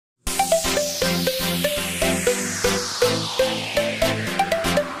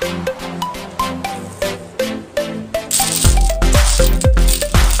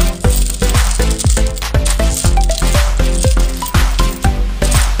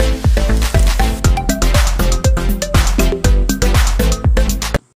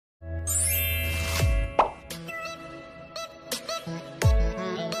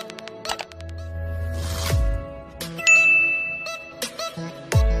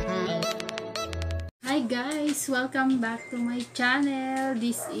guys! Welcome back to my channel.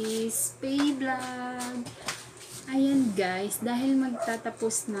 This is Pay Vlog. Ayan guys, dahil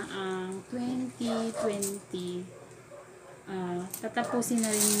magtatapos na ang 2020, tatapusin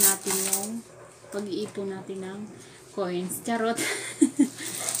na rin natin yung pag-iipon natin ng coins. Charot!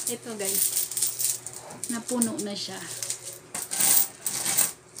 Ito guys, napuno na siya.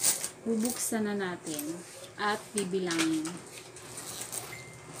 Bubuksan na natin at bibilangin.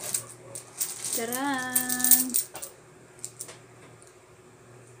 Taran!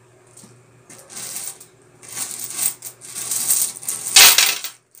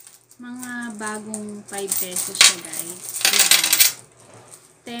 Mga bagong 5 pesos siya guys. Diba?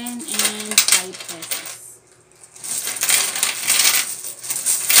 10 and 5 pesos.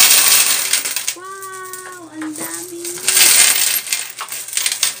 Wow! Ang dami!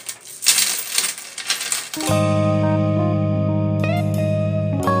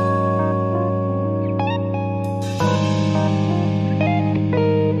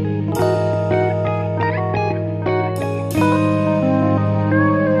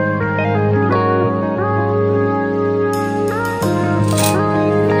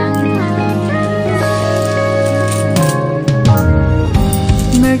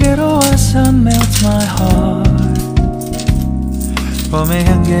 Melts my heart. 봄의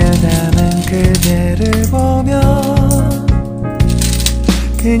향기를 담은 그대를 보며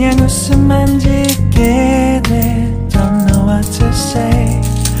그냥 웃음만 짓게 돼. Don't know what to say.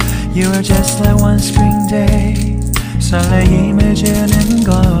 You were just like one spring day. 설레임을 주는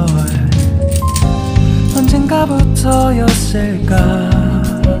걸 언젠가부터였을까.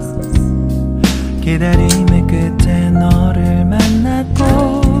 기다림의 끝에 너를 만났고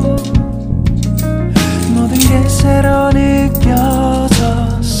모든 게 새로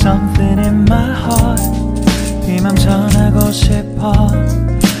느껴져. Something in my heart. 이 맘 전하고 싶어.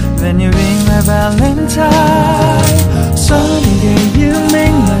 When you ring my valentine. Sunny day you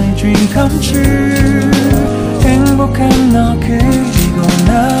make my dream come true. 행복한 너 그리고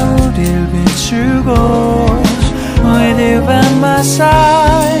나 우릴 비추고 With you by my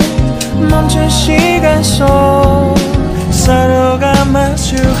side. 멈춘 시간 속 서로가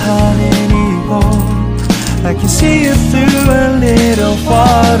마주하는 이곳 I can see you through a little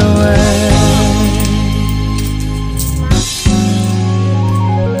far away.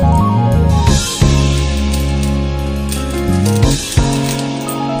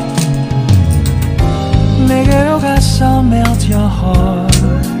 내게로 가서 melt your heart.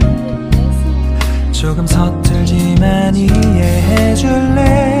 조금 서툴지만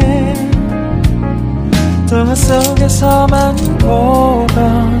이해해줄래. 동화 속에서만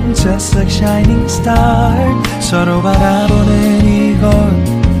보던 Just like shining star. 서로 바라보는 이곳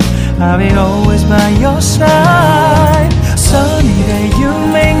I will always by your side. Sunny day you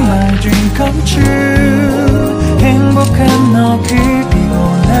make my dream come true. 행복한 너 그리고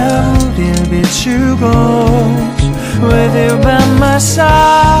나 우릴 비추고 With you by my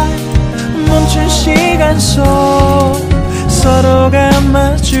side. 멈춘 시간 속 서로가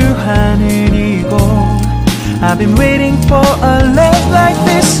마주하는 이곳 I've been waiting for a love like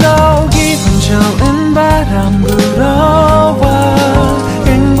this. So 기분 좋은 바람 불어와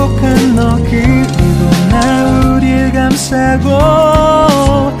행복한 너 그리고 나 우릴 감싸고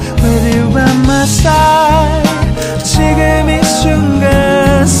With you by my side. 지금 이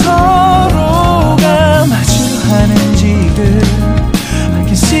순간 서로가 마주하는 지금 I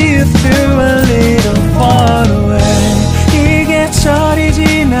can see you through a little far away. 이게 철이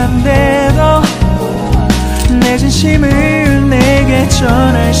지난데도 내 진심을 내게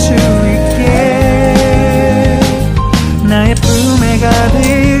전할 수 있게 나의 품에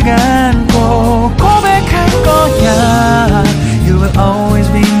가득 안고 고백할 거야. You will always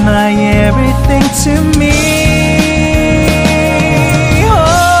be my everything to me.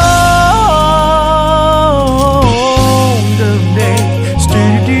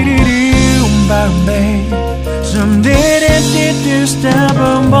 Some didn't do stop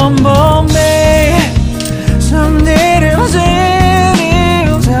boom boom babe. Some didn't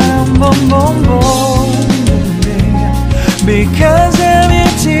boom boom boom babe. Because I'm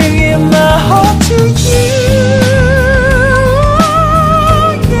here to give my heart to you.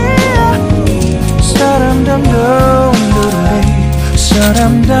 Yeah. Sa-dum dum dum dum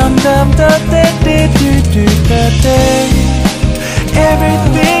sa-dum dum dum da da da da da da.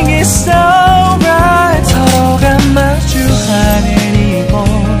 Everything is so right. 서로가 마주하는 이곳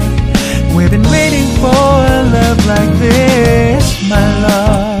We've been waiting for a love like this, my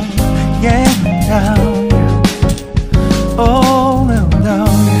love. Yeah, down. Oh, no, no.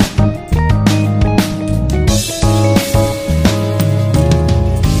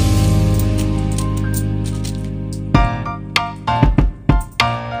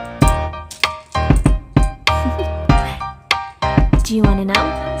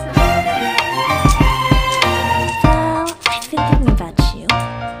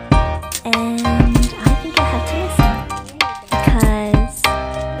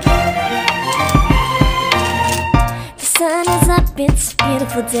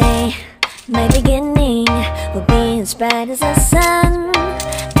 beautiful day. My beginning will be as bright as the sun.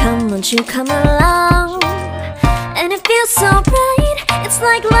 Come, won't you come along? And it feels so bright, it's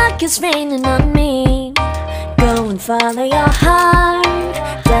like luck is raining on me. Go and follow your heart,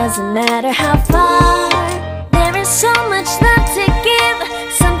 doesn't matter how far. There is so much love to give,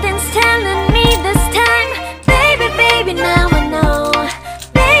 something's telling me this time. Baby, baby, now I know.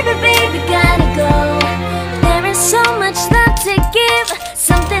 Baby, baby, gotta go. There is so much love to give,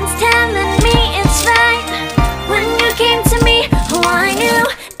 something's telling me it's right. When you came to me, oh I knew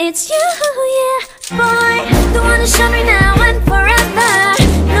it's you, yeah, boy. The one who showed me now and forever.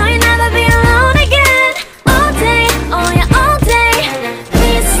 No, you'll never be alone again. All day, oh yeah, all day.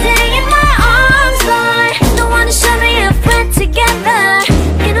 Please stay in my arms, boy. The one who showed me if we're together.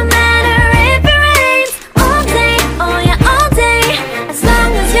 It don't matter if it rains. All day, oh yeah, all day. As long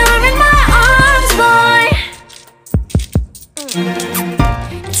as you're in my arms, boy.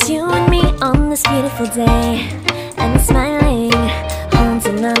 It's you and me on this beautiful day, and it's smiling,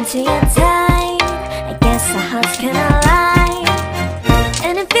 holding on to you tight. I guess our hearts can align,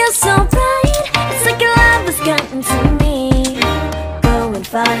 and it feels so bright. It's like your love has gotten to me. Go and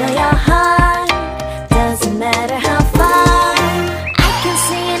follow your heart, doesn't matter how far. I can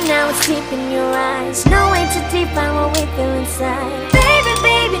see it now, it's deep in your eyes. No way to define what we feel inside. Baby,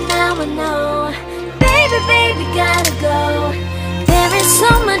 baby, now I know. Baby, baby, gotta go. There is so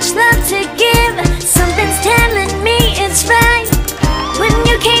much love to give, something's telling me it's right. When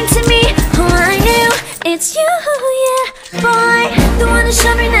you came to me, oh I knew it's you, yeah, boy. The one who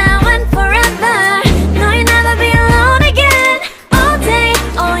showed me now and forever. No, you'll never be alone again. All day,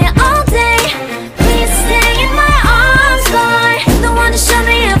 oh yeah, all day. Please stay in my arms, boy. The one who showed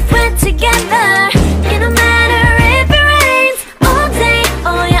me if we're together. It don't matter if it rains. All day,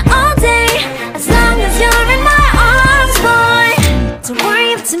 oh yeah, all day. As long as you're in my arms, boy. Don't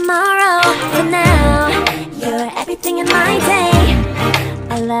worry of tomorrow, for now you're everything in my day.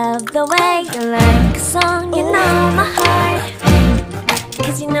 I love the way you like a song, you know my heart.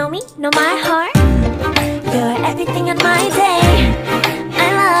 Cause you know me, know my heart. You're everything in my day. I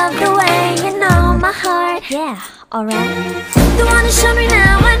love the way you know my heart. Yeah, alright. The one who showed me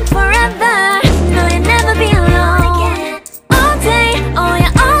now and forever. No, you'll never be alone again. All day, oh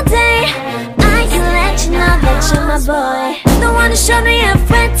yeah, all day. I can let you know that you're my boy. The one who showed me if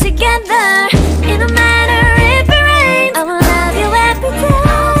we're together. It don't matter if it rains. I will love you every day.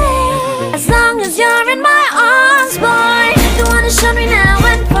 As long as you're in my arms, boy. The one who showed me now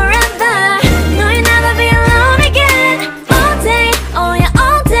and forever. No, you'll never be alone again. All day, oh yeah,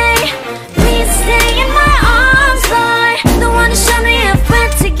 all day. Please stay in my arms, boy. The one who showed me if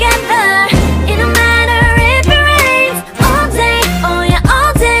we're together. It don't matter if it rains. All day, oh yeah,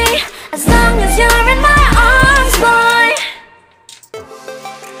 all day. As long as you're in my arms, boy.